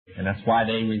And that's why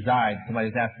they reside.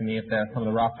 Somebody's asking me if some of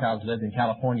the Rothschilds lived in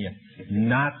California.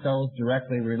 Not those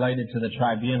directly related to the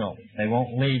tribunal. They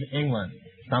won't leave England.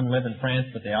 Some live in France,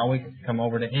 but they always come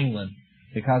over to England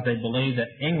because they believe that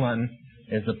England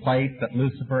is the place that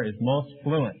Lucifer is most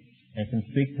fluent and can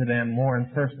speak to them more in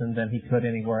person than he could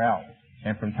anywhere else.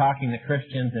 And from talking to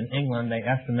Christians in England, they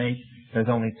estimate there's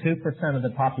only 2% of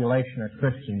the population are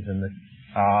Christians in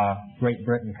the Great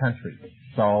Britain country.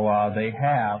 So they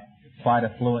have quite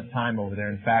a fluent time over there.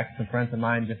 In fact, some friends of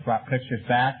mine just brought pictures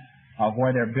back of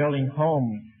where they're building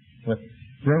homes with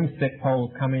broomstick poles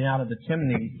coming out of the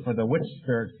chimneys for the witch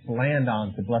spirits to land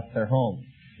on to bless their homes.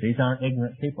 These aren't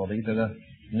ignorant people. These are the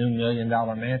new $1 million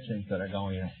mansions that are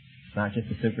going up. It's not just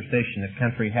a superstition. The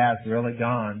country has really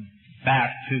gone back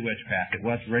to witchcraft. It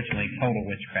was originally total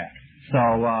witchcraft.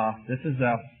 So this is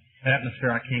the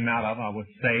atmosphere I came out of. I was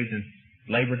saved in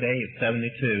Labor Day of '72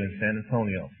 in San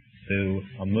Antonio through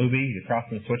a movie, The Cross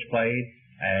and the Switchblade,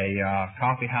 a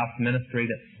coffee house ministry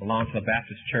that belonged to a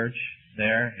Baptist church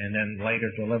there, and then later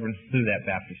deliverance through that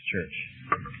Baptist church.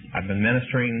 I've been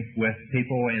ministering with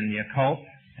people in the occult,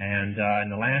 and in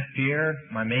the last year,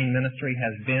 my main ministry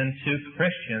has been to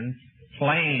Christians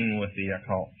playing with the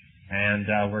occult.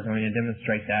 And we're going to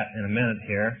demonstrate that in a minute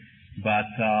here. But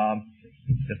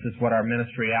this is what our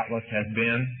ministry outlook has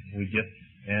been. We just,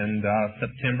 in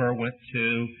September, went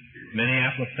to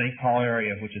Minneapolis, St. Paul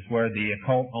area, which is where the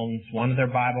occult owns one of their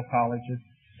Bible colleges,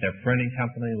 their printing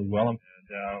company, Llewellyn.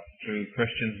 Through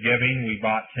Christians giving, we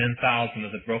bought 10,000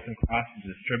 of the Broken Cross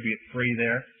to distribute free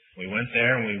there. We went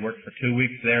there and we worked for 2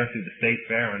 weeks there through the state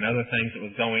fair and other things that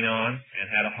was going on, and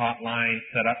had a hotline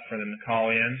set up for them to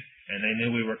call in. And they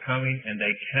knew we were coming, and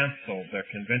they canceled their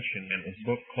convention. And it was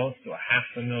booked close to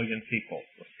 500,000 people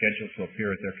were scheduled to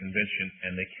appear at their convention,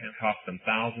 and they cost them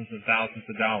thousands and thousands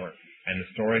of dollars. And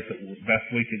the stories that the best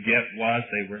we could get was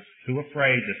they were too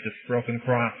afraid that this broken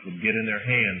cross would get in their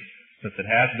hands, since it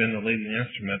has been the leading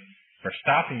instrument for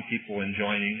stopping people in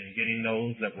joining and getting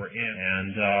those that were in.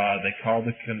 And they called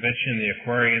the convention the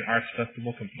Aquarian Arts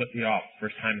Festival completely off.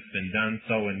 First time it's been done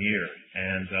so in years.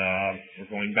 And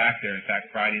we're going back there. In fact,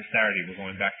 Friday and Saturday we're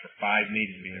going back for 5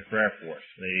 meetings in prayer for us.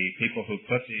 The people who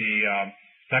put the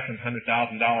second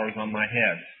 $100,000 on my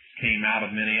head came out of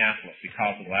Minneapolis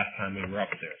because of the last time we were up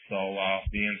there. So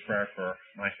be in prayer for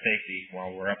my safety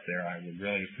while we're up there. I would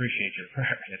really appreciate your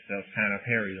prayer. It was kind of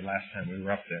hairy the last time we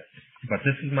were up there. But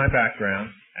this is my background,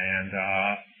 and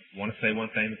I want to say one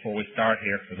thing before we start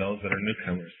here for those that are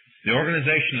newcomers. The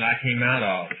organization that I came out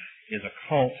of is a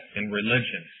cult in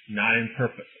religion, not in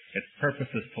purpose. Its purpose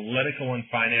is political and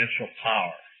financial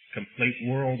power, complete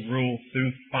world rule through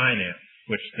finance,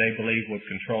 which they believe would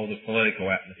control the political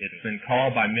atmosphere. It's been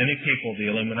called by many people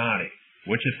the Illuminati,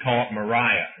 which is called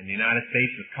Mariah. In the United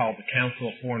States, it's called the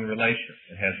Council of Foreign Relations.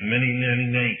 It has many, many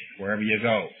names wherever you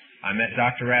go. I met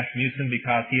Dr. Rasmussen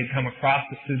because he had come across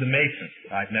it through the Masons.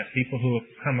 I've met people who have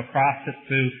come across it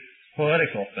through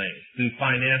political things, through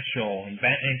financial and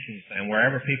banking, and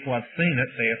wherever people have seen it,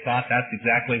 they have thought that's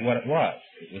exactly what it was.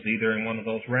 It was either in one of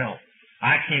those realms.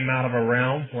 I came out of a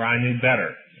realm where I knew better.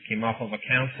 I came off of a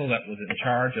council that was in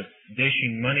charge of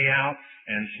dishing money out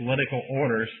and political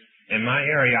orders. In my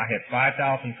area, I had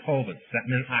 5,000 covens. That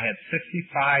meant I had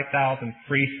 65,000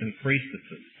 priests and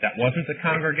priestesses. That wasn't the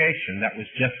congregation. That was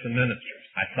just the ministers.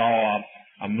 I saw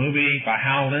a movie by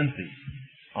Hal Lindsey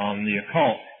on the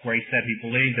occult where he said he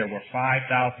believed there were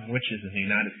 5,000 witches in the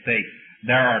United States.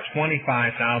 There are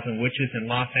 25,000 witches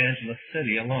in Los Angeles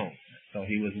City alone. So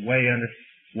he was way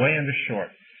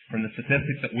undershort. From the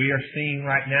statistics that we are seeing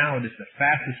right now, it is the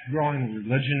fastest growing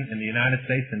religion in the United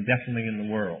States and definitely in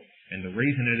the world. And the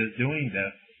reason it is doing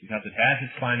this is because it has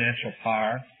its financial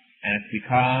power, and it's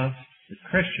because the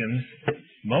Christians,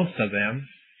 most of them,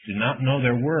 do not know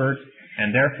their word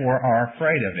and therefore are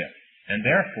afraid of it, and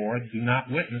therefore do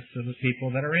not witness to the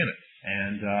people that are in it.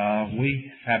 And we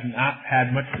have not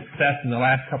had much success in the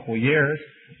last couple of years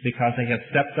because they have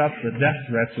stepped up the death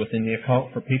threats within the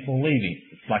occult for people leaving.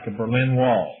 It's like a Berlin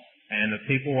Wall. And the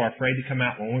people are afraid to come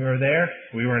out. When we were there,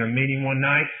 we were in a meeting one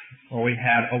night where we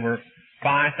had over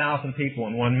 5,000 people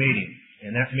in one meeting.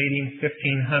 In that meeting,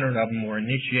 1,500 of them were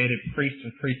initiated priests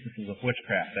and priestesses of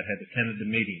witchcraft that had attended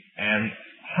the meeting. And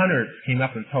hundreds came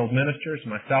up and told ministers,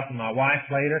 myself and my wife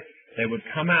later, they would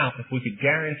come out if we could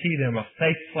guarantee them a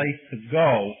safe place to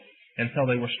go until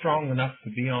they were strong enough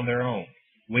to be on their own.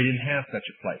 We didn't have such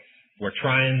a place. We're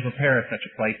trying to prepare such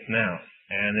a place now.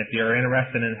 And if you're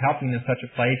interested in helping in such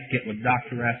a place, get with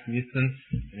Dr. Rasmussen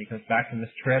when he comes back from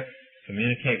this trip.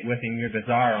 Communicate with him your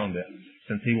desire on this,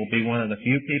 since he will be one of the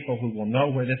few people who will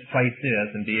know where this place is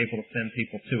and be able to send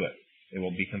people to it. It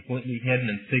will be completely hidden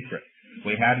and secret.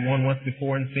 We had one once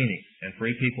before in Phoenix, and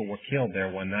 3 people were killed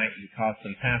there one night because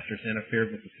some pastors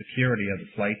interfered with the security of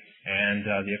the place, and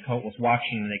the occult was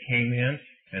watching, and they came in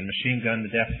and machine gunned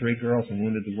to death 3 girls and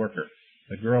wounded the worker.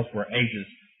 The girls were ages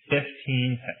 15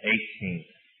 to 18.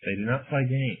 They do not play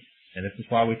games. And this is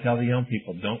why we tell the young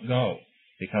people, don't go.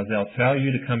 Because they'll tell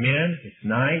you to come in, it's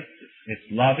nice, it's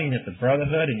loving, it's a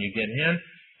brotherhood, and you get in,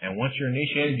 and once you're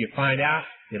initiated, you find out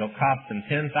it'll cost them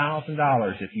 $10,000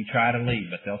 if you try to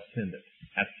leave, but they'll send it.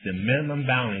 That's the minimum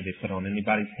bounty they put on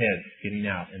anybody's head getting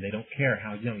out, and they don't care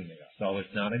how young they are. So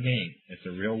it's not a game. It's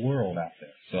a real world out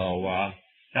there. So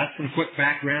that's some quick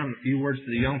background, a few words to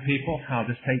the young people. I'll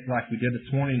just take, like we did this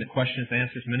morning, the questions and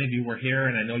answers. Many of you were here,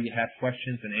 and I know you have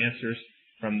questions and answers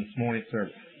from this morning's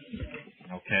service.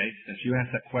 Okay? Since you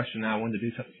asked that question, I wanted to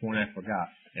do something this morning I forgot.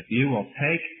 If you will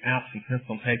take out some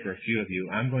pencil and paper, a few of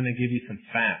you, I'm going to give you some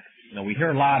facts. You know, we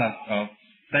hear a lot of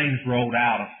things rolled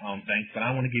out on things, but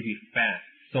I want to give you facts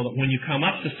so that when you come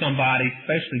up to somebody,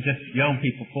 especially just young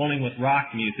people fooling with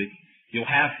rock music, you'll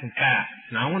have some facts.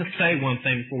 Now, I want to say one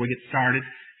thing before we get started.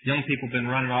 Young people have been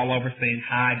running all over saying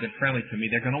hi, been friendly to me.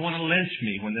 They're going to want to lynch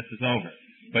me when this is over.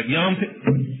 But young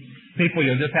people,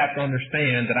 you'll just have to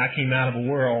understand that I came out of a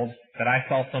world that I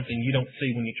saw something you don't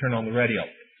see when you turn on the radio.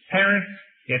 Parents,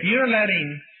 if you're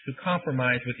letting to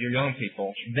compromise with your young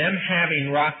people, them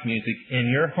having rock music in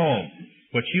your home,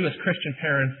 which you as Christian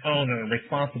parents own and are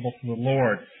responsible to the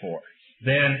Lord for,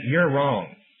 then you're wrong.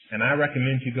 And I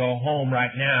recommend you go home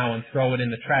right now and throw it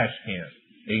in the trash can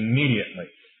immediately.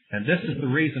 And this is the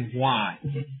reason why.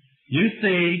 You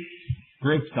see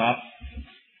groups up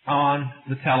on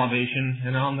the television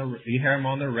and you hear them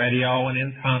on the radio and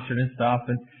in concert and stuff,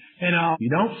 and you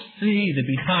don't see the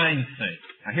behind things.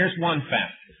 Now here's one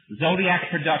fact. Zodiac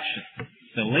Productions,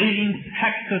 the leading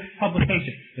Texas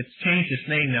publication. It's changed its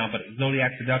name now, but it was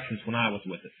Zodiac Productions when I was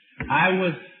with it. I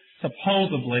was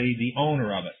supposedly the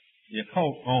owner of it. The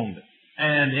occult owned it.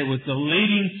 And it was the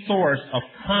leading source of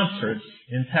concerts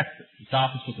in Texas. Its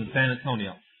office was in San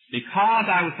Antonio. Because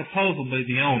I was supposedly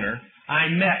the owner, I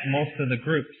met most of the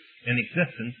groups in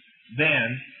existence then.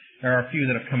 There are a few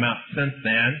that have come out since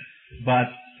then,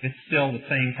 but it's still the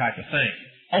same type of thing.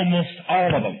 Almost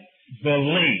all of them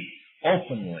believe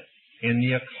openly in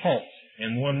the occult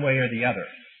in one way or the other.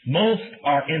 Most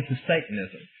are into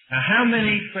Satanism. Now, how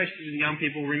many, especially the young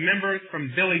people, remember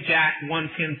from Billy Jack,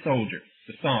 110 Soldier,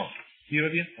 the song? A few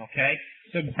of you? Okay.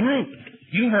 The group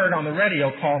you heard on the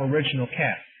radio called Original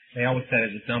Cast. They always said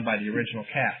it was done by the original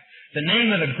cast. The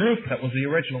name of the group that was the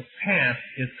original cast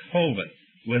is Coven.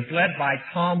 It was led by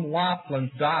Tom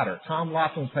Laughlin's daughter. Tom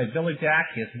Laughlin played Billy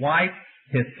Jack, his wife,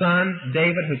 his son,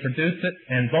 David, who produced it,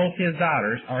 and both his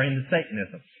daughters are into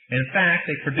Satanism. In fact,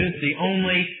 they produced the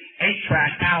only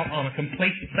 8-track out on a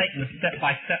complete Satanist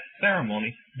step-by-step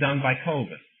ceremony done by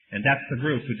Coven. And that's the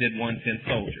group who did 110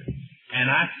 Soldier.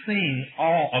 And I've seen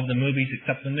all of the movies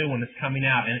except the new one that's coming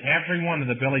out, and every one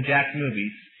of the Billy Jack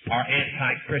movies are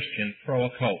anti-Christian,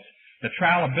 pro-occult. The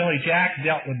Trial of Billy Jack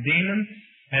dealt with demons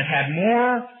and had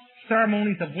more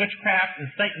ceremonies of witchcraft and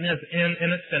Satanism in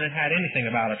it than it had anything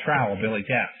about a trial of Billy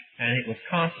Jack. And it was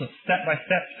constant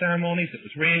step-by-step ceremonies. It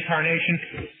was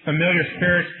reincarnation. Familiar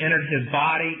spirits entered his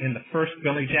body in the first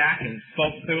Billy Jack and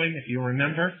spoke to him, if you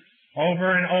remember.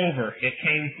 Over and over, it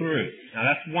came through. Now,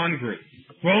 that's one group.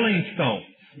 Rolling Stones.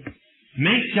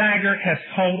 Mick Jagger has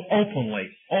told openly,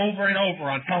 over and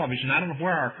over on television, I don't know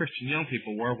where our Christian young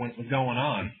people were when it was going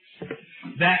on,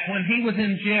 that when he was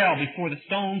in jail before the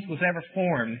Stones was ever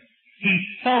formed, he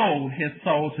sold his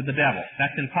soul to the devil.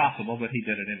 That's impossible, but he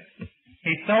did it anyway.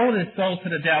 He sold his soul to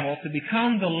the devil to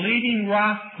become the leading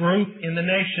rock group in the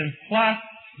nation, plus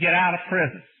get out of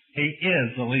prison. He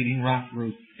is the leading rock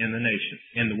group in the nation,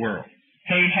 in the world.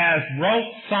 He has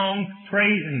wrote songs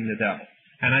praising the devil.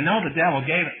 And I know the devil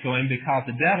gave it to him because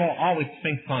the devil always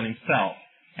thinks on himself.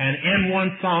 And in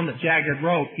one song that Jagger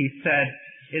wrote, he said,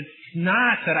 "It's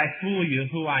not that I fool you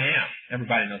who I am."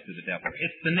 Everybody knows who the devil is.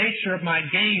 It's the nature of my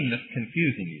game that's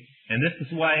confusing you. And this is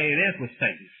the way it is with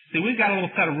Satan. See, we've got a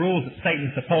little set of rules that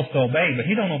Satan's supposed to obey, but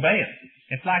he don't obey them.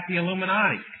 It's like the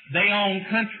Illuminati. They own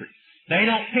countries. They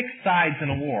don't pick sides in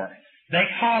a war. They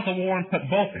cause a war and put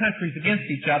both countries against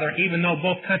each other, even though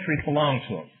both countries belong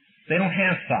to them. They don't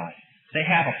have sides. They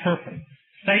have a purpose.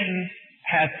 Satan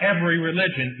has every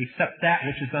religion except that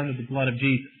which is under the blood of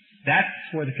Jesus. That's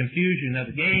where the confusion of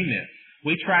the game is.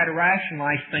 We try to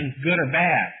rationalize things good or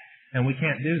bad, and we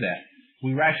can't do that.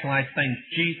 We rationalize things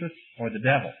Jesus or the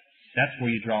devil. That's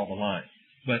where you draw the line.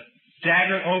 But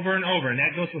Jagger over and over, and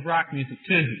that goes with rock music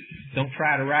too. Don't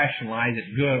try to rationalize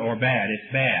it good or bad.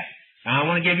 It's bad. Now, I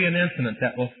want to give you an incident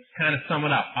that will kind of sum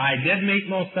it up. I did meet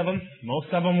most of them.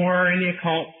 Most of them were in the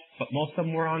occult. but most of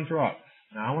them were on drugs.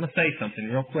 Now, I want to say something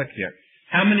real quick here.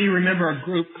 How many remember a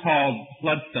group called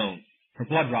Bloodstone, or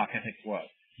Blood Rock, I think it was?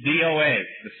 DOA,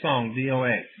 the song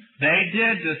DOA. They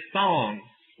did this song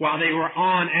while they were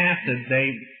on acid.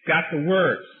 They got the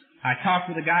words. I talked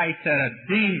with a guy, he said a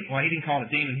demon, well, he didn't call it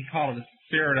a demon, he called it the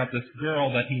spirit of this girl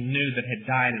that he knew that had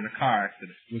died in a car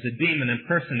accident. It was a demon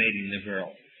impersonating the girl.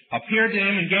 Appeared to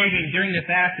him and gave him during this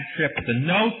acid trip the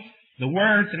notes, the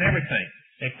words, and everything.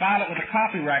 They filed it with a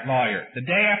copyright lawyer. The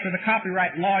day after the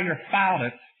copyright lawyer filed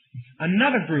it,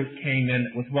 another group came in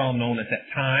that was well known at that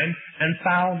time and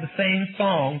filed the same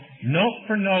song, note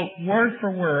for note, word for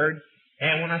word.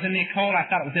 And when I was in the occult, I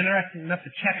thought it was interesting enough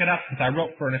to check it up because I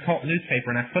wrote for an occult newspaper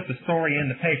and I put the story in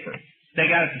the paper. They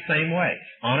got it the same way,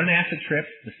 on an acid trip,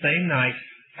 the same night,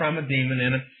 from a demon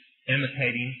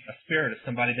imitating a spirit of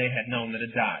somebody they had known that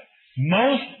had died.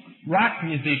 Most rock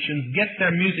musicians get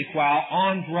their music while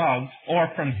on drugs or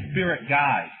from spirit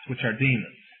guides, which are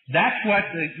demons. That's what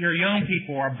your young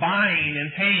people are buying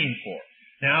and paying for.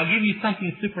 Now, I'll give you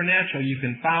something supernatural you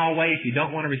can file away if you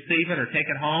don't want to receive it or take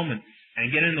it home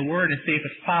and get in the Word and see if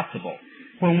it's possible.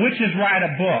 When witches write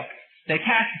a book, they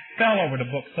cast a spell over the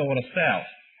book so it'll sell.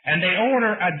 And they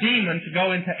order a demon to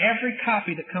go into every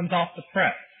copy that comes off the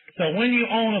press. So when you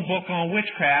own a book on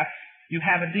witchcraft, you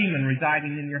have a demon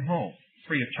residing in your home,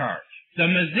 free of charge. The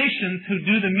musicians who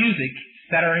do the music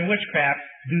that are in witchcraft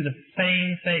do the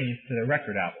same things to the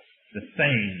record album. The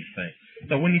same thing.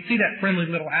 So when you see that friendly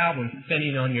little album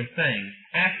spinning on your thing,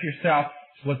 ask yourself,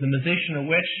 was the musician a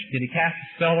witch? Did he cast a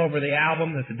spell over the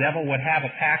album that the devil would have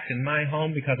a pact in my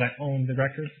home because I owned the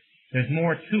records? There's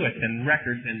more to it than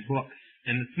records and books.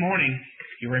 And this morning,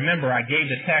 you remember I gave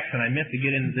the text and I meant to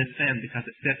get into this end because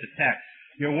it fits the text.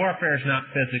 Your warfare is not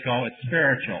physical, it's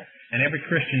spiritual. And every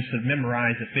Christian should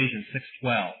memorize Ephesians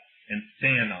 6:12 and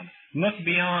stand on it. Look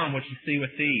beyond what you see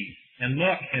with these. And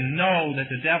look and know that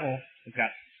the devil has got,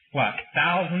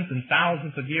 thousands and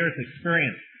thousands of years of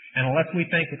experience. And unless we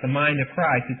think with the mind of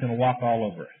Christ, he's going to walk all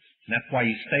over us. And that's why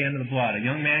you stay under the blood. A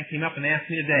young man came up and asked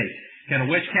me today, can a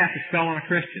witch cast a spell on a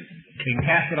Christian? You can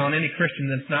cast it on any Christian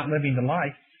that's not living the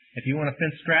life. If you want to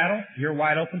fence straddle, you're a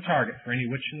wide open target for any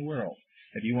witch in the world.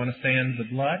 If you want to stay under the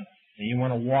blood, and you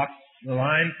want to walk the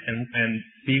line and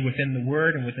be within the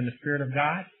Word and within the Spirit of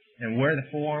God, and wear the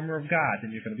full armor of God,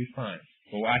 then you're going to be fine.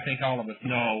 Well, I think all of us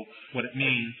know what it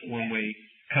means when we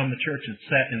come to church and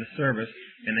sit in the service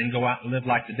and then go out and live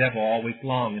like the devil all week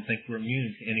long and think we're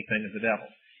immune to anything of the devil.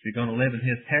 If you're going to live in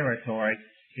his territory,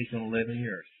 he's going to live in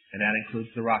yours. And that includes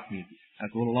the rock music.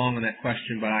 I was a little long on that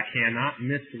question, but I cannot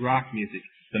miss the rock music.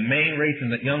 The main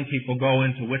reason that young people go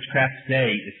into witchcraft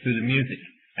today is through the music.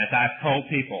 As I've told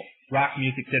people, rock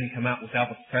music didn't come out with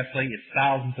Elvis Presley. It's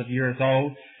thousands of years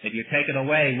old. If you take it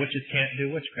away, witches can't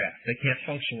do witchcraft. They can't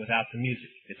function without the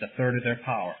music. It's a third of their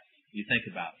power. You think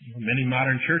about it. Many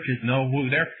modern churches know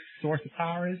who their source of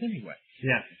power is anyway.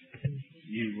 Yes.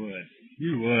 You would.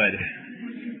 You would.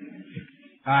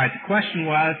 All right, the question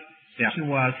was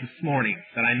this morning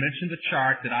that I mentioned a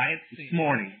chart that I had seen this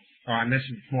morning,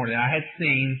 that I had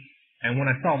seen, and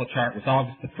when I saw the chart it was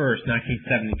August the 1st,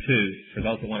 1972, for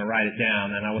those that want to write it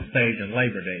down, and I was saved on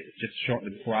Labor Day, just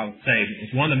shortly before I was saved. It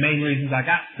was one of the main reasons I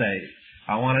got saved.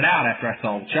 I wanted out after I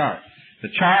saw the chart.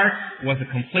 The chart was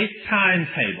a complete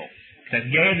timetable that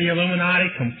gave the Illuminati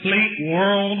complete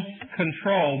world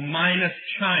control minus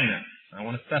China. I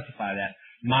want to specify that.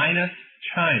 Minus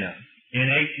China in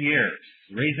 8 years.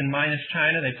 The reason minus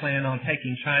China, they plan on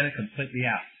taking China completely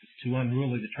out. It's too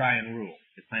unruly to try and rule.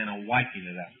 They plan on wiping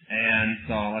it out. And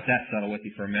so I'll let that settle with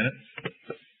you for a minute.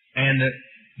 And it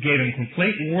gave them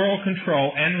complete world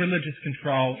control and religious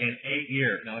control in 8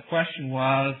 years. Now the question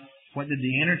was, what did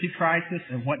the energy crisis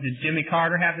and what did Jimmy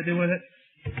Carter have to do with it?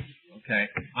 Okay,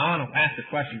 I want to ask the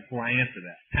question before I answer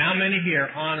that. How many here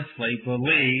honestly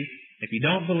believe, if you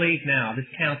don't believe now, this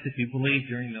counts if you believe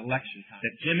during the election time,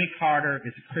 that Jimmy Carter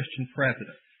is a Christian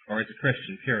president, or is a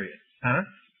Christian, period? Huh?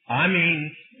 I mean,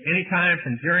 any time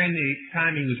from during the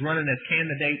time he was running as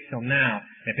candidate till now,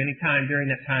 if any time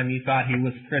during that time you thought he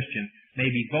was a Christian,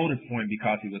 maybe voted for him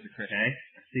because he was a Christian. Okay?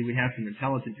 See, we have some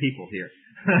intelligent people here.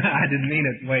 I didn't mean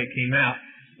it the way it came out,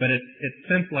 but it's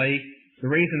simply the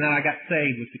reason that I got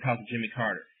saved was because of Jimmy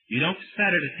Carter. You don't sit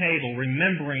at a table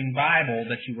remembering Bible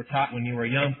that you were taught when you were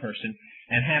a young person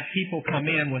and have people come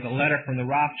in with a letter from the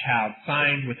Rothschild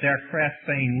signed with their crest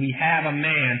saying, we have a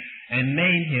man, and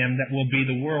name him that will be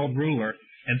the world ruler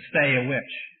and stay a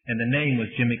witch. And the name was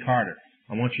Jimmy Carter.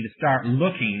 I want you to start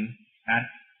looking at,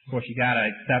 of course, you got to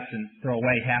accept and throw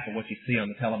away half of what you see on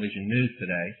the television news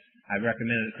today. I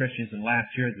recommended to Christians in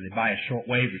last year that they buy a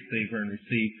shortwave receiver and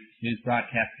receive news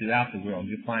broadcasts throughout the world.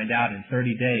 You'll find out in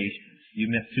 30 days you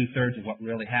miss two-thirds of what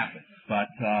really happened. But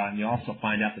you also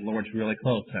find out the Lord's really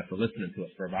close after listening to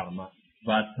it for about a month.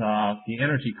 But the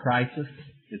energy crisis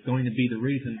is going to be the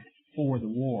reason for the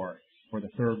war, for the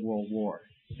Third World War.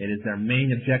 It is their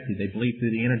main objective. They believe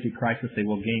through the energy crisis they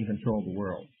will gain control of the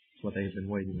world. That's what they've been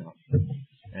waiting on.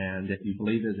 And if you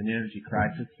believe there's an energy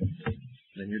crisis,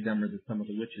 then you're dumber than some of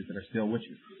the witches that are still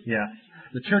witches. Yeah.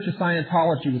 The Church of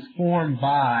Scientology was formed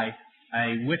by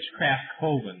a witchcraft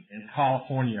coven in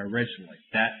California originally.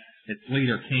 That its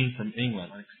leader came from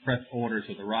England on express orders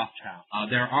of the Rothschilds.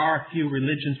 There are a few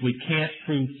religions we can't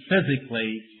prove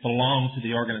physically belong to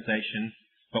the organization,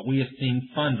 but we have seen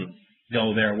funding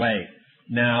go their way.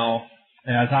 Now,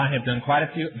 as I have done quite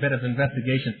a bit of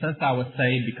investigation since I was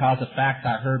saved because of facts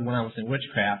I heard when I was in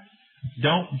witchcraft,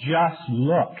 don't just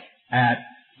look at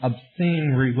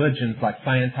obscene religions like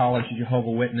Scientology,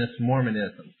 Jehovah's Witness,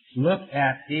 Mormonism. Look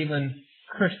at even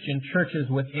Christian churches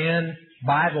within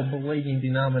Bible-believing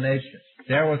denominations.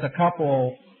 There was a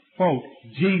couple, quote,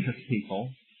 Jesus people,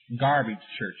 garbage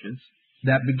churches,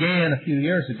 that began a few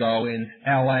years ago in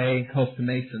L.A., Costa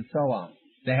Mesa, and so on.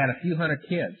 They had a few hundred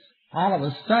kids. All of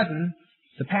a sudden,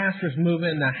 the pastors move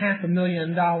into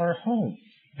 $500,000 homes,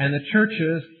 and the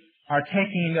churches are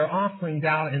taking their offerings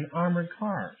out in armored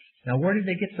cars. Now, where did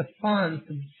they get the funds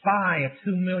to buy a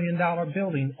 $2 million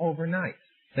building overnight?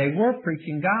 They were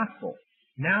preaching gospel.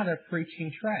 Now they're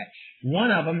preaching trash.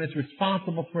 One of them is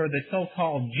responsible for the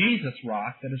so-called Jesus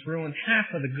rock that has ruined half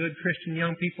of the good Christian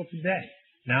young people today.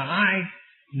 Now, I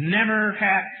never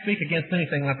speak against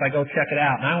anything unless I go check it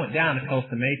out. And I went down to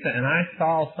Costa Mesa and I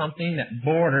saw something that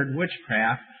bordered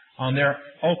witchcraft on their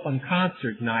open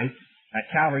concert night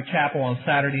at Calvary Chapel on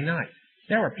Saturday night.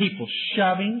 There were people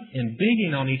shoving and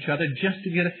beating on each other just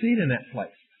to get a seat in that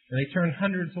place. And they turned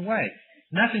hundreds away.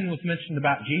 Nothing was mentioned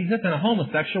about Jesus, and a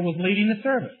homosexual was leading the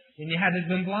service. And you had to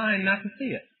have been blind not to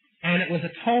see it. And it was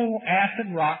a total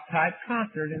acid rock type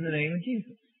concert in the name of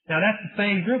Jesus. Now that's the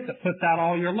same group that puts out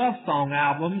all your love song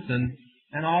albums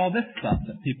and all this stuff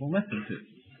that people listen to.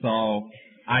 So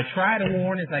I try to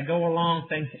warn as I go along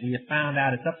things that we have found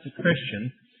out. It's up to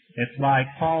Christians. It's like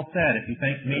Paul said, if you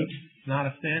think meat's not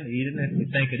a sin, eat it. And if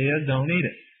you think it is, don't eat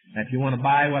it. And if you want to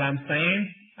buy what I'm saying,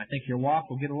 I think your walk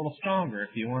will get a little stronger.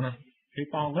 If you want to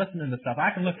keep on listening to stuff,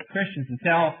 I can look at Christians and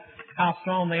tell how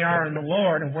strong they are in the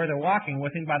Lord and where they're walking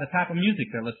with Him by the type of music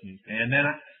they're listening to. And then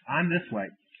I'm this way.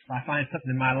 If I find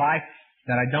something in my life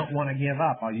that I don't want to give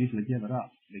up, I'll usually give it up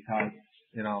because,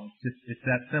 it's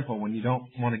that simple. When you don't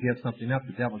want to give something up,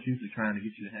 the devil's usually trying to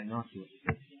get you to hang on to it.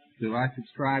 Do I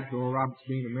subscribe to Oral Roberts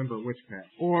being a member of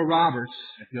witchcraft? Oral Roberts,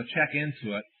 if you'll check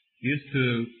into it, used to,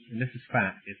 and this is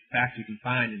fact, it's fact you can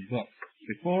find in books,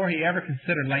 before he ever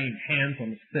considered laying hands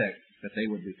on the sick that they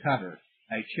would recover,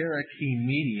 a Cherokee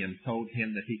medium told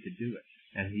him that he could do it.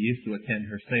 And he used to attend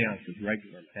her seances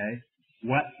regularly, okay?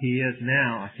 What he is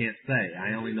now, I can't say.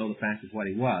 I only know the fact of what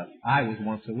he was. I was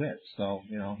once a witch, so,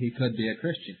 he could be a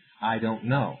Christian. I don't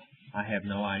know. I have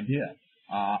no idea.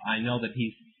 I know that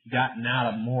he's gotten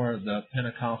out of more of the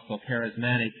Pentecostal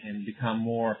charismatic and become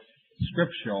more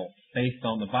scriptural based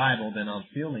on the Bible than on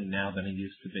feeling now than he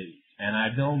used to be. And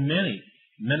I've known many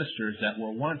ministers that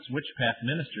were once witchcraft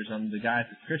ministers under the guise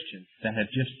of Christians that have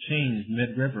just changed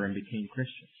mid-river and became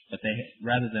Christians. But they,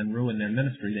 rather than ruin their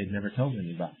ministry, they've never told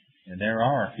anybody. And there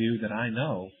are a few that I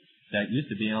know that used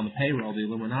to be on the payroll of the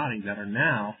Illuminati that are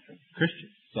now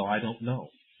Christians. So I don't know.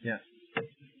 Yes.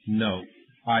 No.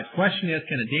 All right, question is,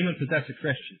 can a demon possess a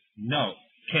Christian? No.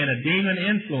 Can a demon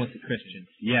influence a Christian?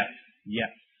 Yes. Yes.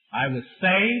 I was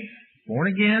saved, born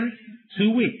again,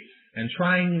 2 weeks, and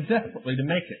trying desperately to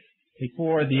make it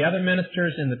before the other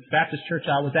ministers in the Baptist church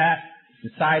I was at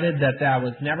decided that I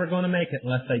was never going to make it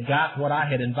unless they got what I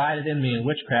had invited in me in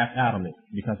witchcraft out of me,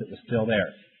 because it was still there.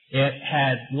 It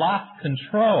had lost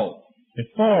control.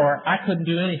 Before, I couldn't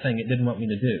do anything it didn't want me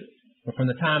to do. But from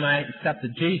the time I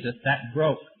accepted Jesus, that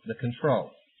broke the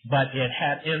control. But it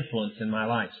had influence in my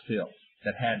life still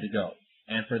that had to go.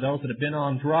 And for those that have been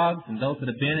on drugs and those that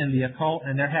have been in the occult,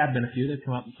 and there have been a few that have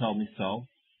come up and told me so,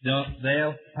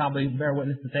 they'll probably bear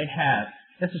witness that they have.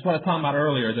 This is what I was talking about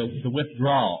earlier, the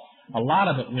withdrawal. A lot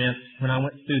of it went when I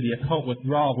went through the occult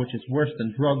withdrawal, which is worse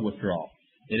than drug withdrawal.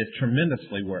 It is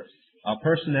tremendously worse. A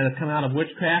person that has come out of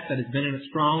witchcraft, that has been in it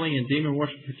strongly, and demon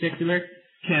worship in particular,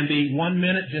 can be 1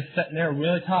 minute just sitting there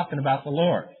really talking about the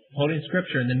Lord, quoting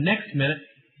Scripture, and the next minute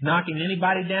knocking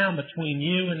anybody down between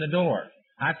you and the door.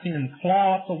 I've seen them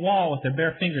claw up the wall with their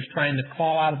bare fingers trying to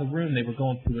claw out of the room they were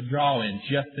going through a draw in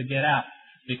just to get out,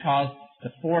 because the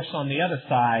force on the other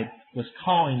side was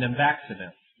calling them back to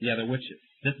them, the other witches.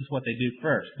 This is what they do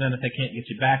first. Then if they can't get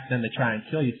you back, then they try and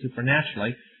kill you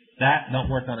supernaturally. that don't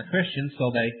work on a Christian,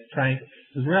 so they try.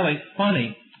 It was really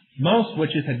funny. Most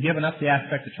witches had given up the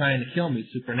aspect of trying to kill me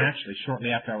supernaturally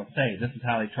shortly after I was saved. This is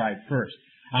how they tried first.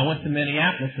 I went to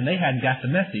Minneapolis, and they hadn't got the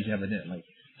message, evidently.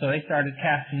 So they started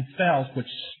casting spells, which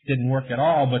didn't work at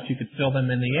all, but you could feel them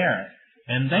in the air.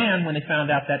 And then, when they found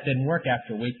out that didn't work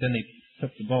after a week, then they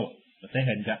took the boat. But they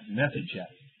hadn't gotten the message yet.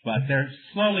 But they're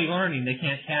slowly learning they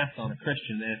can't cast on a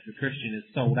Christian if the Christian is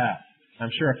sold out.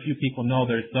 I'm sure a few people know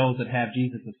there's those that have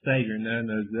Jesus as Savior, and then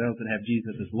there's those that have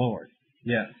Jesus as Lord.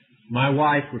 Yes. My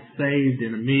wife was saved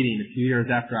in a meeting a few years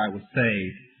after I was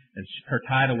saved, and her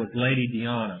title was Lady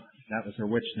Diana. That was her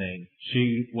witch name.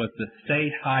 She was the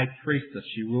state high priestess.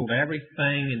 She ruled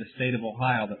everything in the state of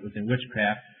Ohio that was in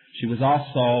witchcraft. She was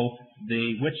also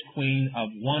the witch queen of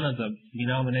one of the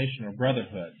denominational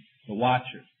brotherhood, the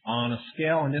Watchers. On a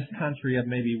scale in this country of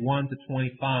maybe 1 to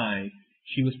 25,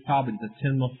 she was probably the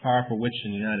 10th most powerful witch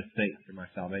in the United States after my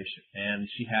salvation. And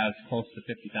she has close to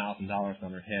 $50,000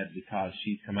 on her head because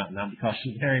she's come out, not because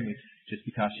she married me, just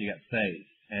because she got saved.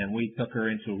 And we took her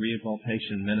into a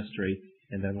rehabilitation ministry,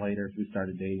 and then later we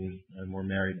started dating and we're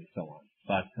married and so on.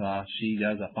 But she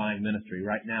does a fine ministry.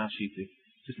 Right now she's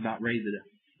just about ready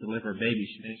to deliver a baby.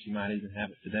 She thinks she might even have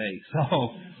it today.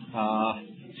 So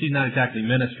she's not exactly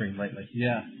ministering lately.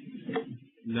 Yeah.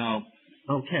 No.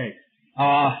 Okay.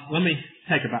 Let me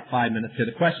take about 5 minutes here.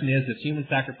 The question is human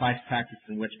sacrifice practiced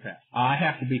in witchcraft? I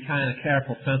have to be kind of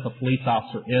careful since a police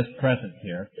officer is present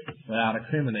here without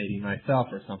incriminating myself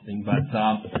or something, but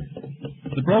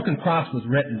The Broken Cross was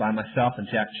written by myself and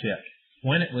Jack Chick.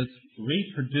 When it was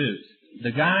reproduced,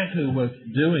 the guy who was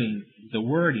doing the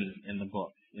wording in the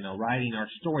book, writing our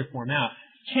story form out,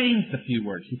 changed a few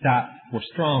words he thought were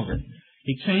stronger.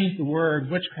 He changed the word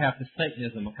witchcraft to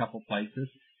Satanism a couple places,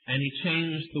 and he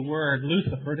changed the word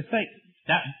Lucifer to Satan.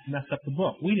 That messed up the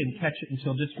book. We didn't catch it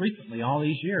until just recently, all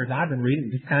these years. I've been reading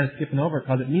it, just kind of skipping over it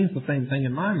because it means the same thing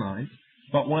in my mind.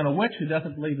 But when a witch who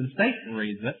doesn't believe in Satan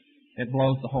reads it, it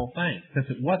blows the whole thing. Since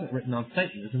it wasn't written on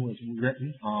Satanism, it was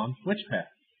written on witchcraft.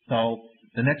 So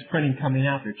the next printing coming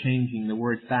out, they're changing the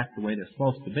words back the way they're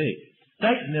supposed to be.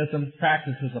 Satanism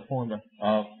practices a form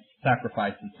of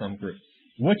sacrifice in some groups.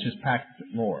 Witches practice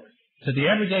it more. To the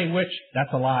everyday witch, that's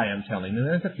a lie, I'm telling you.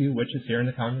 There's a few witches here in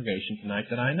the congregation tonight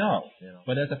that I know.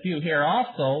 But there's a few here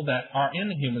also that are in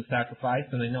the human sacrifice,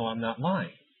 and they know I'm not lying.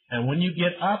 And when you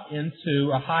get up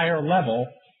into a higher level,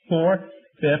 4th,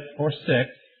 5th, or 6th,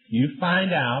 you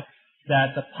find out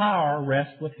that the power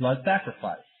rests with blood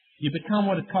sacrifice. You become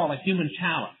what is called a human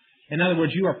chalice. In other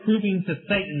words, you are proving to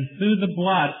Satan through the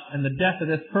blood and the death of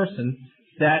this person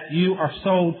that you are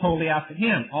sold totally out to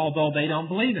him, although they don't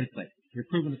believe in Satan. You're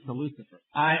proving it to Lucifer.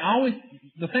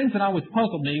 The things that always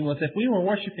puzzled me was if we were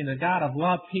worshiping a God of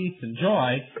love, peace, and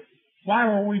joy, why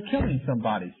were we killing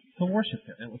somebody to worship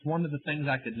him? It was one of the things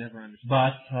I could never understand.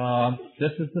 But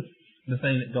this is the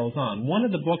thing that goes on. One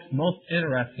of the books most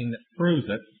interesting that proves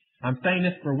it, I'm saying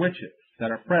this for witches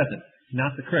that are present,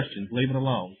 not the Christians, leave it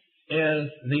alone, is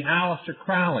the Aleister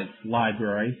Crowley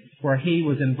library, where he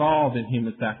was involved in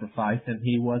human sacrifice, and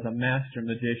he was a master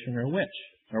magician or witch,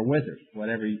 or wizard,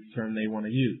 whatever term they want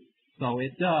to use. So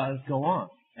it does go on.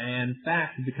 And in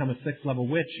fact, to become a 6th level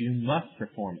witch, you must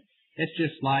perform it. It's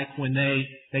just like when they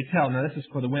tell, now this is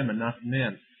for the women, not the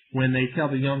men, when they tell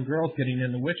the young girls getting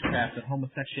into witchcraft that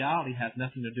homosexuality has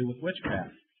nothing to do with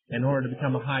witchcraft. In order to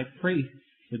become a high priest,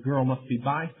 the girl must be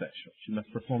bisexual. She must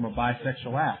perform a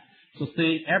bisexual act. So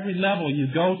see, every level you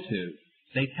go to,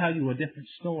 they tell you a different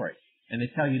story. And they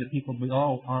tell you that people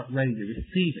below aren't ready to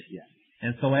receive it yet.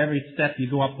 And so every step you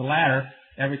go up the ladder,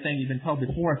 everything you've been told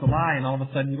before is a lie, and all of a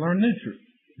sudden you learn new truth.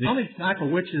 The only type of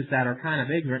witches that are kind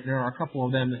of ignorant, there are a couple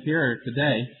of them here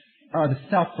today, are the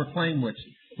self-proclaimed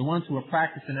witches. The ones who are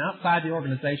practicing outside the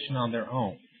organization on their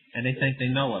own. And they think they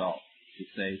know it all, you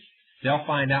see. They'll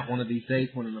find out one of these days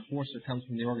when an enforcer comes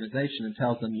from the organization and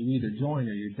tells them you either join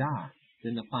or you die.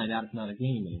 Then they'll find out it's not a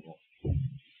game anymore.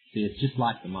 See, it's just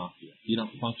like the mafia. You don't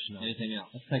function on anything else.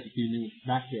 Let's take a few new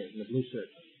back here in the blue shirt.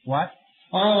 What?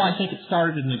 Oh, I think it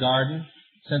started in the garden.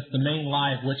 Since the main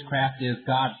lie of witchcraft is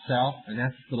God's self, and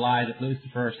that's the lie that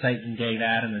Lucifer or Satan gave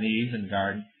Adam and Eve in the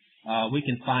garden, we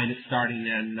can find it starting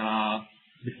in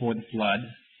before the flood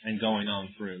and going on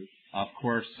through. Of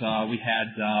course, we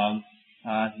had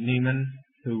Neiman,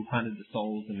 who hunted the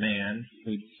souls of man,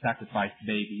 who sacrificed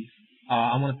babies.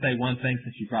 I want to say one thing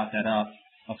since you brought that up.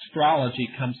 Astrology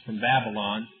comes from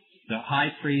Babylon. The high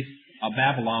priests of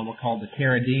Babylon were called the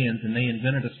Chaldeans, and they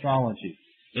invented astrology.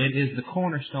 It is the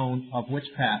cornerstone of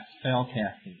witchcraft, spell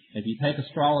casting. If you take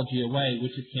astrology away,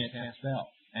 witches can't cast spells.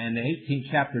 And the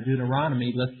 18th chapter of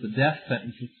Deuteronomy lists the death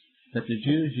sentences that the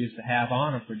Jews used to have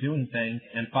on them for doing things,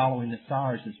 and following the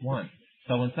stars is one.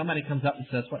 So when somebody comes up and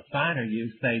says, what sign are you?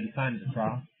 Say, the sign of the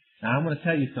cross. Now I'm going to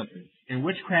tell you something. In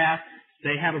witchcraft,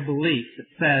 they have a belief that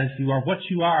says you are what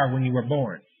you are when you were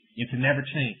born. You can never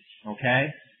change, okay?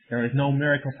 There is no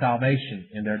miracle salvation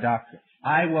in their doctrine.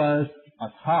 I was a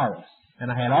Taurus,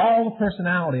 and I had all the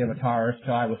personality of a Taurus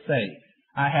till I was saved.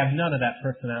 I have none of that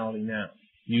personality now.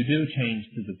 You do change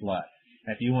through the blood.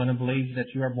 If you want to believe that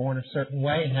you are born a certain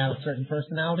way and have a certain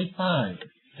personality, fine.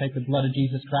 Take the blood of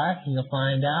Jesus Christ and you'll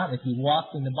find out if you walk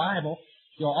in the Bible,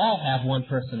 you'll all have one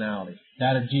personality,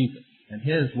 that of Jesus. And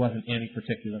his wasn't any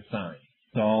particular sign.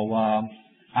 So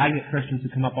I get Christians who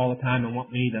come up all the time and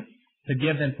want me to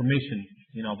give them permission,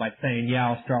 by saying,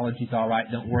 yeah, astrology's all right,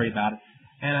 don't worry about it.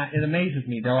 And it amazes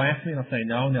me. They'll ask me and they'll say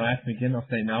no, and they'll ask me again, they'll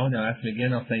say no, and they'll ask me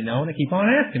again, they'll say no, and they keep on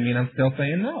asking me, and I'm still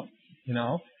saying no,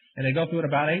 And they go through it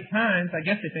about 8 times. I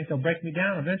guess they think they'll break me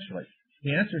down eventually.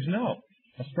 The answer is no.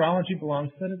 Astrology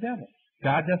belongs to the devil.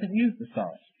 God doesn't use the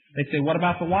stars. They say, what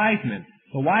about the wise men?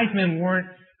 The wise men weren't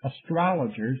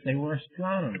astrologers, they were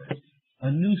astronomers.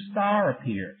 A new star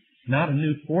appeared, not a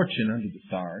new fortune under the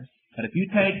stars. But if you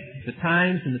take the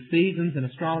times and the seasons and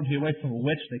astrology away from a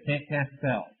witch, they can't cast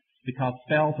spells, because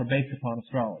spells are based upon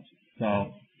astrology.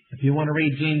 So, if you want to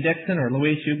read Jean Dixon or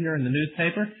Louise Huebner in the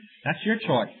newspaper, that's your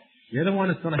choice. You're the one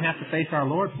that's going to have to face our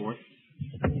Lord for it.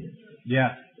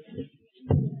 Yeah.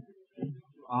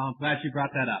 I'm glad you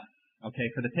brought that up. Okay,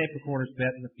 for the tape recorders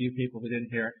bit and a few people who didn't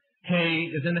hear it.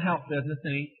 Kay is in the health business,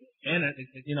 and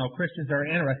Christians are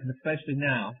interested, especially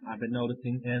now, I've been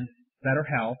noticing, in better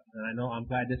health, and I'm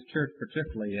glad this church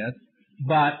particularly is.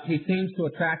 But he seems to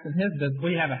attract in his business.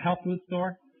 We have a health food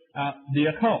store, the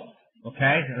occult.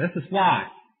 Okay, now this is why.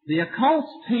 The occults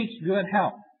teach good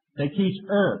health. They teach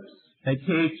herbs. They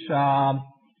teach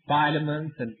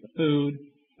vitamins and food,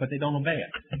 but they don't obey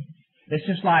it. It's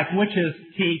just like witches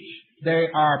teach. They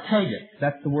are pagan.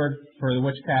 That's the word for the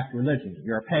witchcraft religion.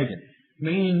 You're a pagan,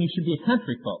 meaning you should be a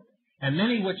country folk. And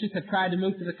many witches have tried to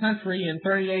move to the country, and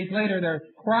 30 days later they're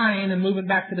crying and moving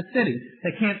back to the city.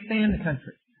 They can't stand the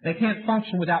country. They can't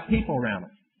function without people around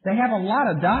them. They have a lot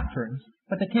of doctrines,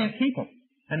 but they can't keep them.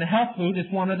 And the health food is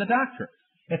one of the doctrines.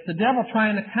 It's the devil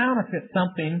trying to counterfeit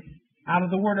something out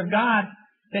of the Word of God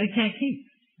that he can't keep.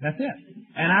 That's it.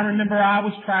 And I remember I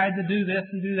was trying to do this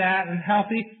and do that and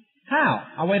healthy. How?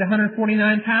 I weighed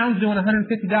 149 pounds, doing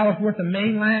 $150 worth of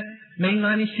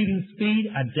mainlining shooting speed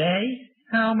a day.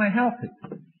 How am I healthy?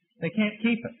 They can't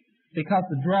keep it because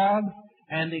the drugs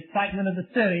and the excitement of the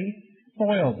city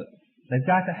spoils it. They've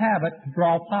got to have it to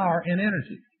draw power and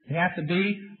energy. They have to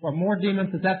be where more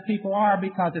demon-possessed people are,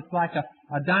 because it's like a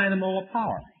dynamo of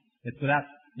power. It's without,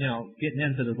 getting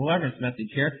into the deliverance message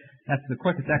here. That's the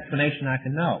quickest explanation I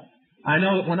can know. I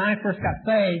know that when I first got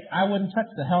saved, I wouldn't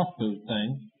touch the health food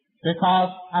thing because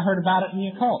I heard about it in the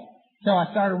occult. So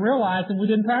I started realizing we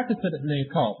didn't practice it in the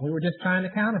occult. We were just trying to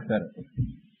counterfeit it.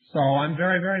 So I'm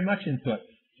very, very much into it.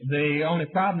 The only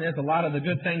problem is a lot of the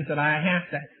good things that I have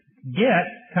to get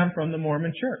come from the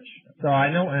Mormon church. So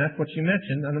I know, and that's what you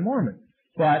mentioned on the Mormons.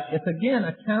 But it's again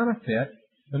a counterfeit.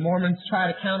 The Mormons try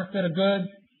to counterfeit a good,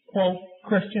 quote,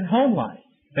 Christian home life.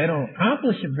 They don't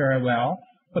accomplish it very well,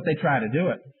 but they try to do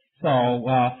it. So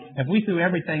if we threw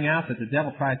everything out that the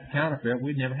devil tries to counterfeit,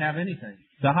 we'd never have anything.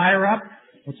 The higher up,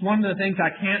 it's one of the things I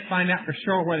can't find out for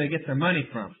sure where they get their money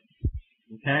from.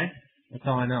 Okay? That's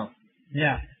all I know.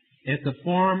 Yeah. It's a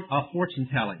form of fortune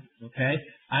telling. Okay?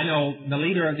 I know the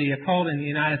leader of the occult in the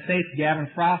United States, Gavin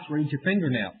Frost, reads your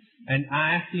fingernails. And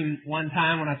I asked him one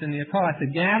time when I was in the occult, I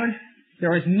said, Gavin,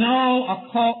 there is no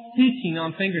occult teaching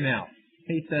on fingernails.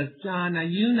 He says, John, now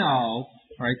you know,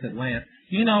 or he said, Lance,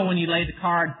 you know when you lay the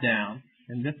cards down,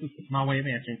 and this is my way of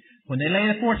answering, when they lay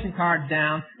the fortune cards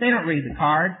down, they don't read the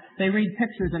cards. They read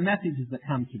pictures and messages that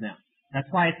come to them. That's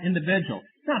why it's individual.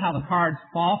 It's not how the cards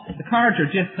fall. The cards are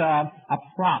just a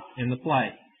prop in the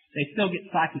play. They still get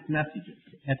psychic messages.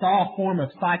 It's all a form of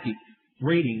psychic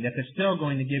reading that they're still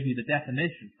going to give you the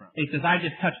definition from. He says, I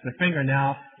just touched the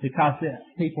fingernail because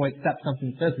people accept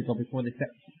something physical before they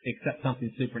accept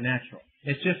something supernatural.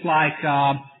 It's just like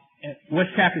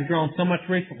witchcraft has grown so much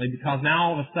recently because now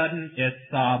all of a sudden it's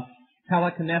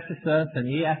telekinesis and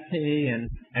EFT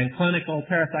and clinical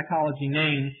parapsychology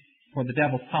names for the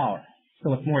devil's power.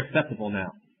 So it's more acceptable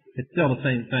now. It's still the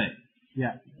same thing.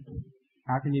 Yeah.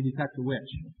 How can you detect a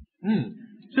witch?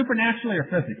 Supernaturally or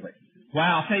physically? Well,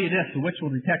 I'll tell you this, the witch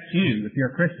will detect you if you're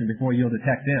a Christian before you'll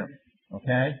detect them.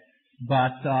 Okay?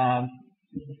 But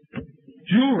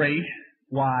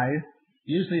jewelry-wise,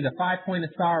 usually the 5-pointed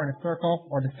star in a circle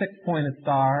or the 6-pointed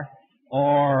star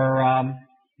or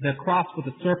the cross with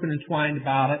a serpent entwined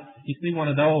about it, you see one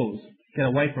of those get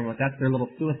away from it. That's their little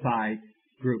suicide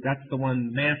group. That's the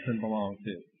one Manson belonged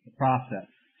to, the process.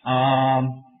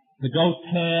 The ghost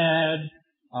head,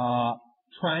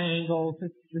 triangles.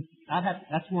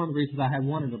 That's one of the reasons I had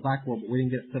one in the black world, but we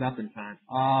didn't get it set up in time.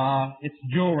 It's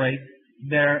jewelry.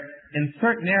 They're, in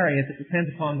certain areas, it depends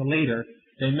upon the leader.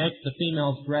 They make the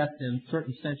females dress in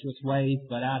certain sensuous ways,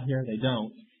 but out here they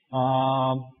don't.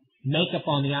 Makeup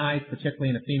on the eyes, particularly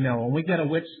in a female. When we get a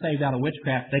witch saved out of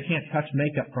witchcraft, they can't touch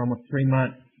makeup for almost 3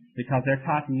 months because they're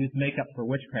taught to use makeup for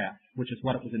witchcraft, which is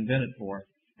what it was invented for.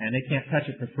 And they can't touch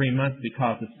it for 3 months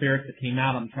because the spirits that came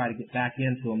out of them try to get back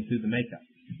into them through the makeup.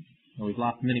 So we've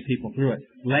lost many people through it.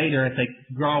 Later, if they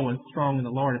grow and strong in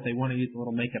the Lord, if they want to use a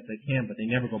little makeup, they can, but they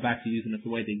never go back to using it the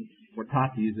way they were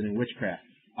taught to use it in witchcraft.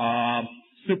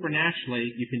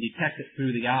 Supernaturally, you can detect it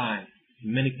through the eye.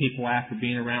 Many people, after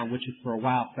being around witches for a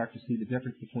while, start to see the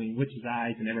difference between witches'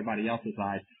 eyes and everybody else's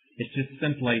eyes. It's just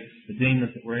simply the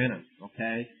demons that were in them,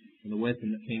 okay, and the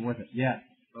wisdom that came with it. Yes.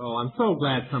 Oh, I'm so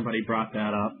glad somebody brought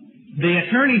that up. The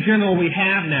Attorney General we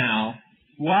have now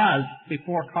was,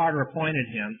 before Carter appointed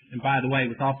him, and by the way,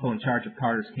 was also in charge of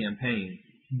Carter's campaign,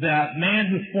 the man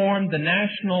who formed the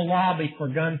National Lobby for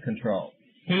Gun Control.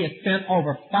 He has spent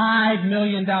over $5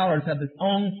 million of his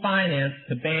own finance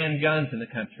to ban guns in the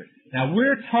country. Now,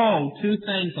 we're told two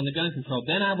things on the gun control.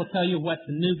 Then I will tell you what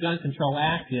the new Gun Control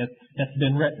Act is that's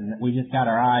been written, that we just got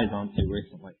our eyes onto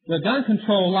recently. The gun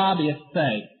control lobbyists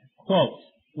say, quote,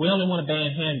 we only want to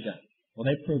ban handguns. Well,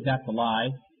 they proved that's a lie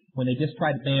when they just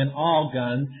tried to ban all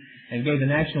guns and gave the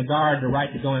National Guard the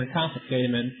right to go in and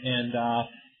confiscate them in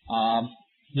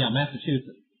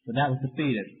Massachusetts. So that was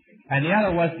defeated. And the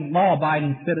other was that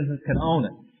law-abiding citizens could own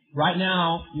it. Right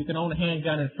now, you can own a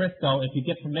handgun in Frisco if you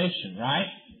get permission, right?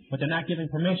 But they're not giving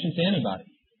permission to anybody.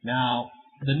 Now,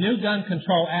 the new Gun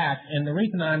Control Act, and the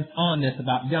reason I'm on this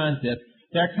about guns is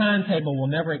their timetable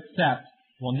will never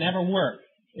work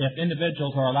if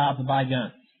individuals are allowed to buy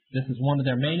guns. This is one of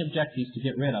their main objectives to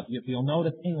get rid of. If you'll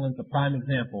notice, England's a prime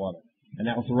example of it. And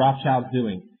that was the Rothschilds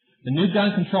doing. The new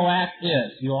Gun Control Act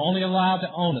is you're only allowed to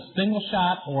own a single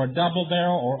shot or a double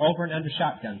barrel or over and under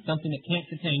shotgun, something that can't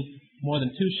contain more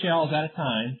than 2 shells at a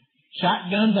time,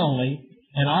 shotguns only,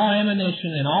 and all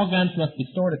ammunition and all guns must be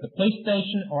stored at the police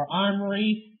station or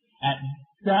armory at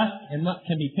dusk and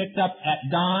can be picked up at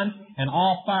dawn, and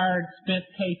all fired spent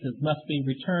cases must be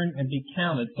returned and be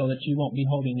counted so that you won't be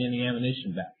holding any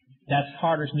ammunition back. That's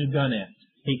Carter's new Gun Act.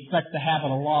 He expects to have it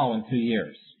a law in 2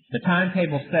 years. The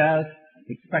timetable says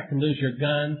expect to lose your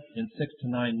guns in 6 to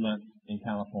 9 months in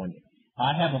California.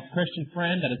 I have a Christian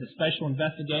friend that is a special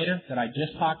investigator that I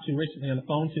just talked to recently on the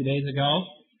phone 2 days ago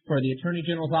for the Attorney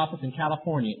General's office in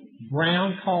California.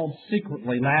 Brown called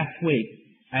secretly last week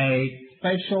a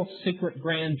special secret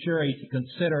grand jury to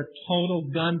consider total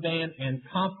gun ban and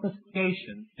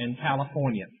confiscation in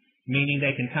California, meaning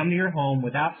they can come to your home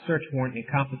without search warrant and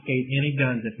confiscate any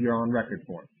guns if you're on record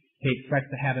for it. He expects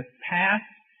to have it passed.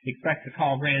 He expects to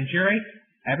call grand jury.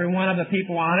 Every one of the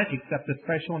people on it, except the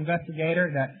special investigator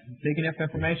that's digging up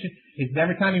information,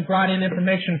 every time he brought in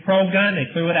information pro-gun,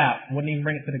 they threw it out. Wouldn't even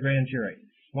bring it to the grand jury.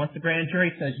 Once the grand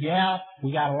jury says, yeah,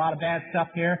 we got a lot of bad stuff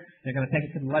here, they're going to take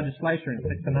it to the legislature in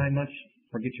 6 to 9 months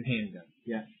or get your handgun.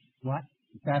 Yeah. What?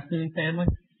 The fascinating family?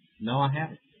 No, I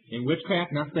haven't. In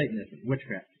witchcraft, not Satanism.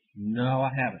 Witchcraft. No,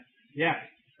 I haven't. Yeah.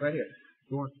 Right here.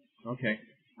 Go on. Okay.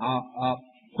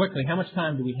 Quickly, how much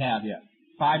time do we have yet?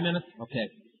 5 minutes? Okay.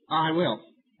 I will.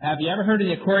 Have you ever heard of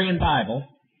the Aquarian Bible?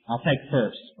 I'll take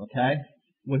first, okay?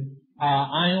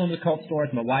 I own the occult stores.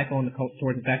 My wife owned the occult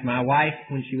stores. In fact, my wife,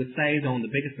 when she was saved, owned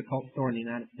the biggest occult store in the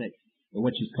United States, the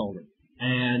Witch's Cauldron.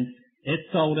 And it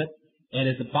sold it. It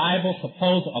is a Bible,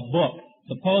 a book,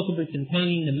 supposedly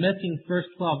containing the missing first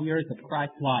 12 years of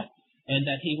Christ's life. And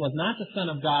that he was not the Son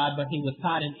of God, but he was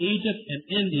taught in Egypt and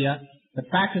India the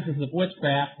practices of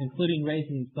witchcraft, including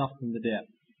raising himself from the dead.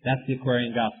 That's the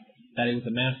Aquarian Gospel, that he was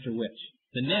a master witch.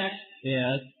 The next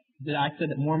is that I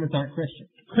said that Mormons aren't Christian.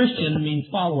 Christian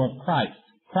means follower of Christ.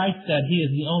 Christ said he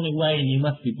is the only way and you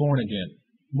must be born again.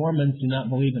 Mormons do not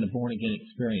believe in a born-again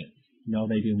experience. No,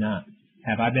 they do not.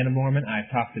 Have I been a Mormon? I've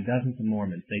talked to dozens of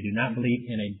Mormons. They do not believe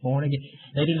in a born-again.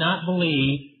 They do not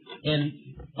believe in,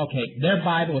 their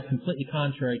Bible is completely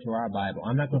contrary to our Bible.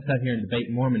 I'm not going to sit here and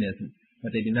debate Mormonism,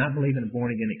 but they do not believe in a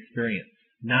born-again experience.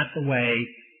 Not the way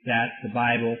that the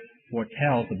Bible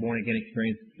foretells the born-again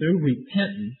experience through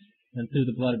repentance and through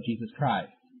the blood of Jesus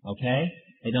Christ. Okay?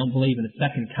 They don't believe in a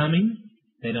second coming.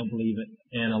 They don't believe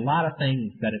in a lot of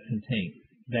things that it contains.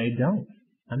 They don't.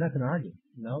 I'm not going to argue.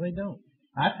 No, they don't.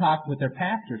 I've talked with their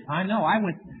pastors. I know. I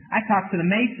talked to the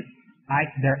Masons.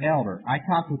 Their elder. I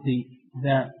talked with the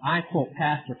I quote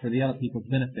pastor for the other people's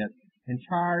benefit. in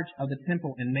charge of the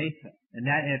temple in Mesa, and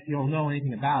that, if you'll know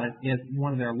anything about it, is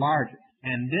one of their largest.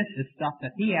 And this is stuff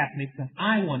that he asked me because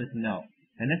I wanted to know.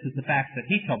 And this is the facts that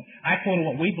he told me. I told him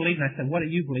what we believe, and I said, what do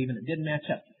you believe? And it didn't match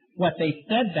up. What they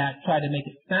said that tried to make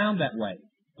it sound that way.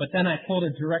 But then I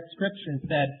quoted direct scripture and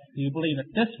said, do you believe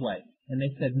it this way? And they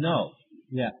said, no.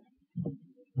 Yeah.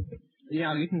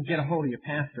 Yeah, you can get a hold of your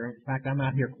pastor. In fact, I'm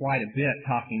out here quite a bit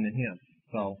talking to him.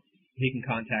 So he can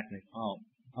contact me. Oh,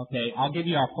 okay. I'll give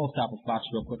you our post office box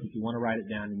real quick if you want to write it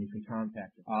down, and you can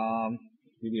contact it.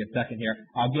 Give me a second here.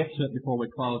 I'll get to it before we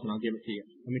close, and I'll give it to you.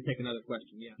 Let me take another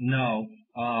question. Yeah. No.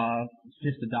 It's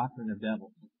just the doctrine of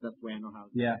devils. That's the way I know how.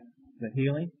 Yeah. The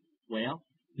healing? Well,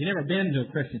 you never been to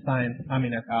a Christian Science,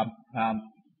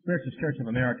 Spiritual Church of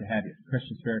America, have you?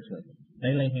 Christian Spiritualism.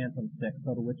 They lay hands on the sick,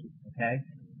 so do witches. Okay?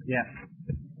 Yeah.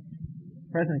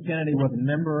 President Kennedy was a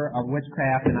member of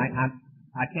witchcraft, and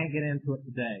I can't get into it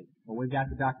today. But we've got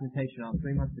the documentation on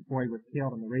 3 months before he was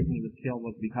killed, and the reason he was killed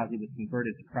was because he was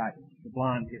converted to Christ. The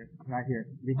blonde here, right here,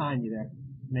 behind you there.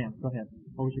 Ma'am, go ahead.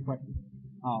 What was your question?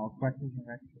 Oh, question? All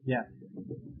right. Yeah.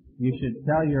 You should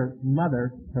tell your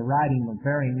mother to write him a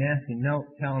very nasty note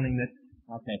telling him that,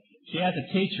 okay, she has a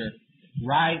teacher,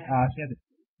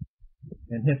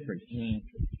 in history.